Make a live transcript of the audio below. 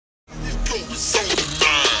Hello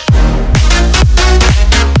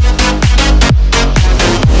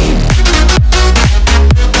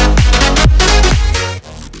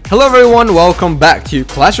everyone, welcome back to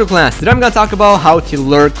Clash of Clans. Today I'm going to talk about how to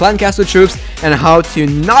lure Clan Castle troops and how to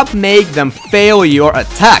not make them fail your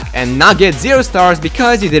attack and not get 0 stars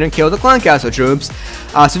because you didn't kill the Clan Castle troops.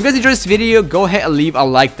 So if you guys enjoyed this video, go ahead and leave a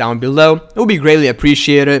like down below. It will be greatly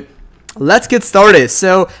appreciated. Let's get started.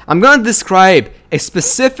 So I'm going to describe a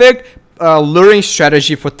specific luring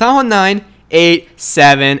strategy for Town Hall 9, 8,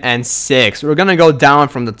 7, and 6. We're going to go down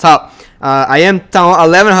from the top. I am Town Hall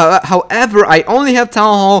 11, however, I only have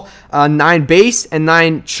Town Hall 9 base and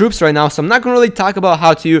 9 troops right now, so I'm not going to really talk about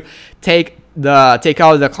how to take out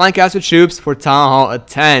the Clan Castle troops for Town Hall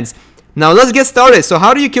 10s. Now let's get started. So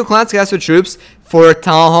how do you kill Clan Castle troops for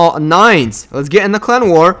Town Hall 9s? Let's get in the clan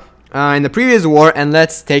war, in the previous war, and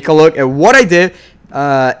let's take a look at what I did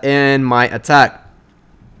in my attack.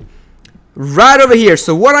 Right over here,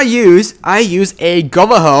 so what I use a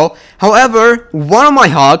Gavaho. However, one of my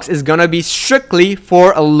hogs is gonna be strictly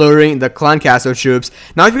for alluring the Clan Castle troops.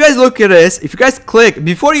 Now if you guys look at this, if you guys click,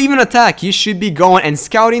 before you even attack, you should be going and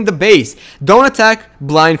scouting the base. Don't attack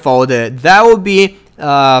blindfolded. That would be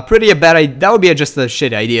pretty a bad idea. That would be just a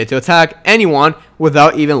shitty idea to attack anyone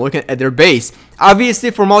without even looking at their base.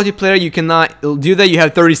 Obviously for multiplayer you cannot do that. You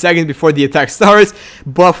have 30 seconds before the attack starts,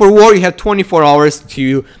 but for war you have 24 hours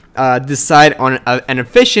to decide on an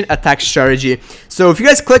efficient attack strategy. So if you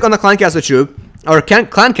guys click on the Clan Castle troop or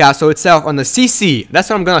Clan Castle itself on the CC, that's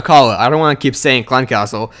what I'm gonna call it. I don't want to keep saying Clan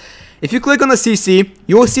Castle. If you click on the CC,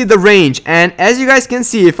 you will see the range, and as you guys can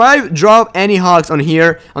see, if I drop any hogs on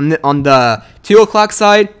here on the 2 o'clock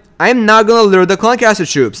side, I am not gonna lure the Clan Castle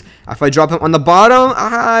troops. If I drop them on the bottom,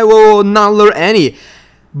 I will not lure any.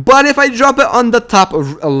 But if I drop it on the top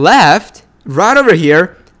left, right over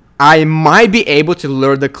here, I might be able to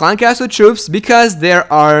lure the Clan Castle troops because there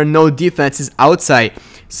are no defenses outside.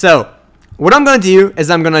 So what I'm going to do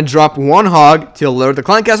is I'm going to drop one hog to lure the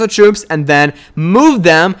Clan Castle troops and then move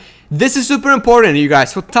them. This is super important, you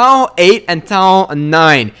guys. For Town Hall 8 and Town Hall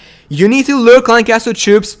 9, you need to lure Clan Castle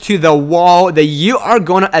troops to the wall that you are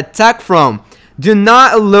going to attack from. Do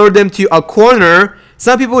not lure them to a corner.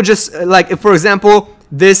 Some people just, like, if, for example,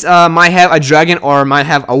 this might have a dragon or might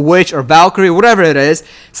have a witch or Valkyrie, whatever it is.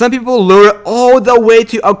 Some people lure all the way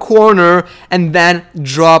to a corner and then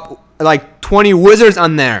drop like 20 wizards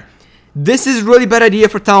on there. This is really bad idea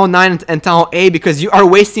for Town Hall 9 and Town Hall 8 because you are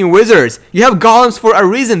wasting wizards. You have golems for a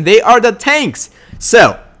reason. They are the tanks.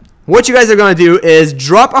 So what you guys are going to do is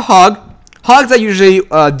drop a hog. Hogs are usually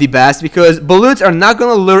the best because balloons are not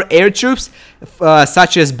going to lure air troops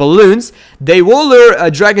such as balloons. They will lure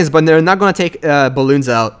dragons, but they're not going to take balloons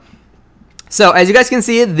out. So as you guys can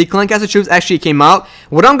see, the Clan Castle troops actually came out.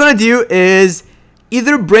 What I'm going to do is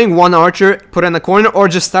either bring one archer, put it in the corner, or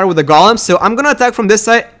just start with the golems. So I'm going to attack from this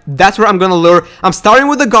side. That's where I'm going to lure. I'm starting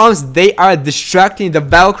with the golems. They are distracting the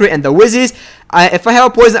Valkyrie and the Wizzies. If I have a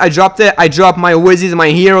poison, I dropped it. I drop my Wizzies, my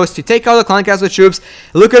heroes to take out the Clan Castle troops.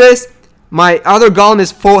 Look at this. My other golem is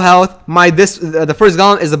full health. The first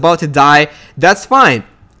golem is about to die. That's fine.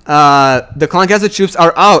 The Clan Castle troops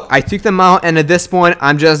are out. I took them out, and at this point,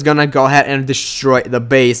 I'm just gonna go ahead and destroy the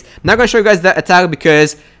base. I'm not gonna show you guys that attack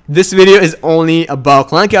because this video is only about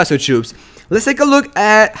Clan Castle troops. Let's take a look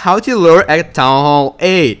at how to lure at Town Hall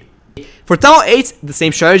 8. For Town Hall 8, the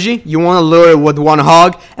same strategy. You want to lure it with one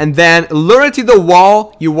hog, and then lure it to the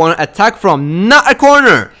wall you want to attack from, not a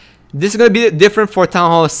corner. This is going to be different for Town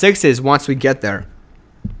Hall 6s once we get there.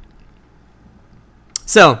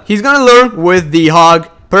 So, he's going to lure with the hog.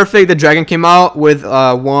 Perfect. The dragon came out with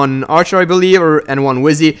one archer, I believe, and one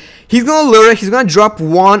wizzy. He's going to lure it. He's going to drop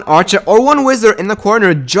one archer or one wizard in the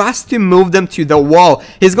corner just to move them to the wall.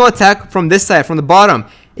 He's going to attack from this side, from the bottom.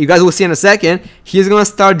 You guys will see in a second. He's going to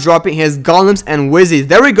start dropping his golems and wizzies.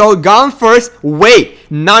 There we go. Golem first. Wait.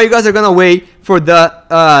 Now you guys are going to wait for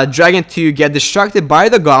the dragon to get distracted by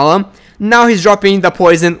the golem. Now he's dropping the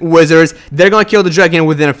poison wizards. They're going to kill the dragon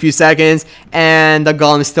within a few seconds. And the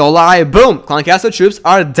golem is still alive. Boom. Clan Castle troops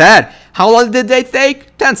are dead. How long did they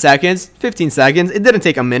take? 10 seconds. 15 seconds. It didn't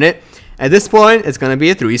take a minute. At this point, it's going to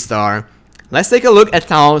be a 3-star. Let's take a look at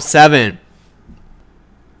Town Hall 7.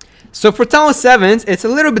 So for Town Hall 7s, it's a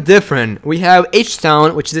little bit different. We have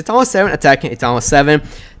H-Town, which is a Town Hall 7 attacking a Town Hall 7.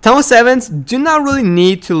 Town Hall 7s do not really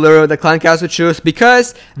need to lure the Clan Castle troops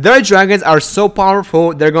because their dragons are so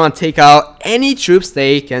powerful, they're going to take out any troops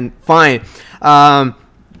they can find. I'm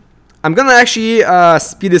going to actually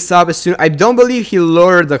speed this up as soon. I don't believe he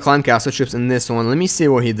lured the Clan Castle troops in this one. Let me see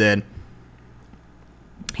what he did.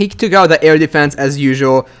 He took out the air defense as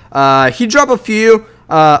usual. He dropped a few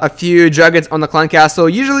a few dragons on the clan castle.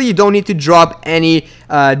 Usually you don't need to drop any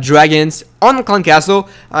dragons on the clan castle.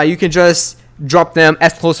 You can just drop them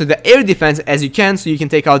as close to the air defense as you can, so you can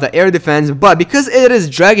take out the air defense. But because it is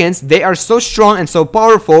dragons, they are so strong and so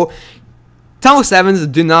powerful, Tower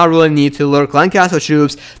 7s do not really need to lure clan castle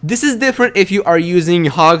troops. This is different if you are using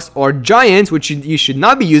hogs or giants, which you should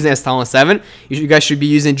not be using as Tower 7. You guys should be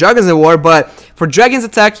using dragons in war, but for dragons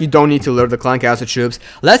attack, you don't need to lure the clan castle troops.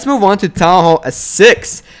 Let's move on to Town Hall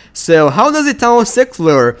 6. So how does a Town Hall 6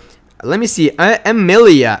 lure? Let me see.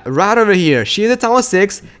 Emilia, right over here. She is a Tower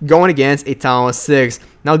 6 going against a Tower 6.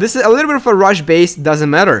 Now this is a little bit of a rush base, doesn't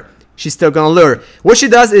matter. She's still gonna lure. What she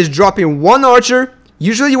does is dropping one archer.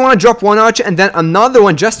 Usually you want to drop one archer and then another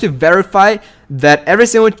one just to verify that every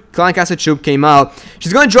single clan castle troop came out.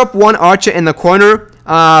 She's going to drop one archer in the corner.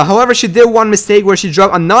 However, she did one mistake where she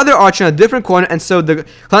dropped another archer in a different corner, and so the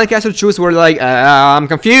clan castle troops were like, I'm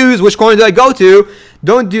confused, which corner do I go to?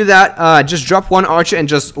 Don't do that. Just drop one archer and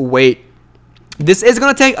just wait. This is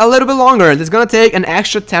going to take a little bit longer. This is going to take an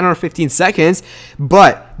extra 10 or 15 seconds,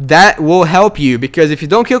 but that will help you, because if you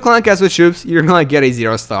don't kill clan castle troops, you're going to get a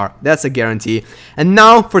 0 star. That's a guarantee. And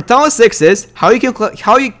now for Tower 6s, how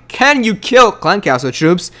you kill clan castle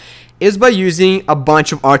troops is by using a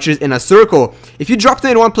bunch of archers in a circle. If you drop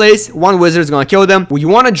them in one place, one wizard is going to kill them. You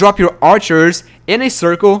want to drop your archers in a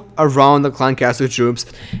circle around the clan castle troops,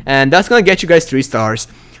 and that's going to get you guys 3 stars.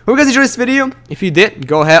 Hope you guys enjoyed this video. If you did,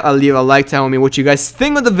 go ahead and leave a like telling me what you guys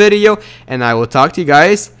think of the video, and I will talk to you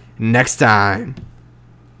guys next time.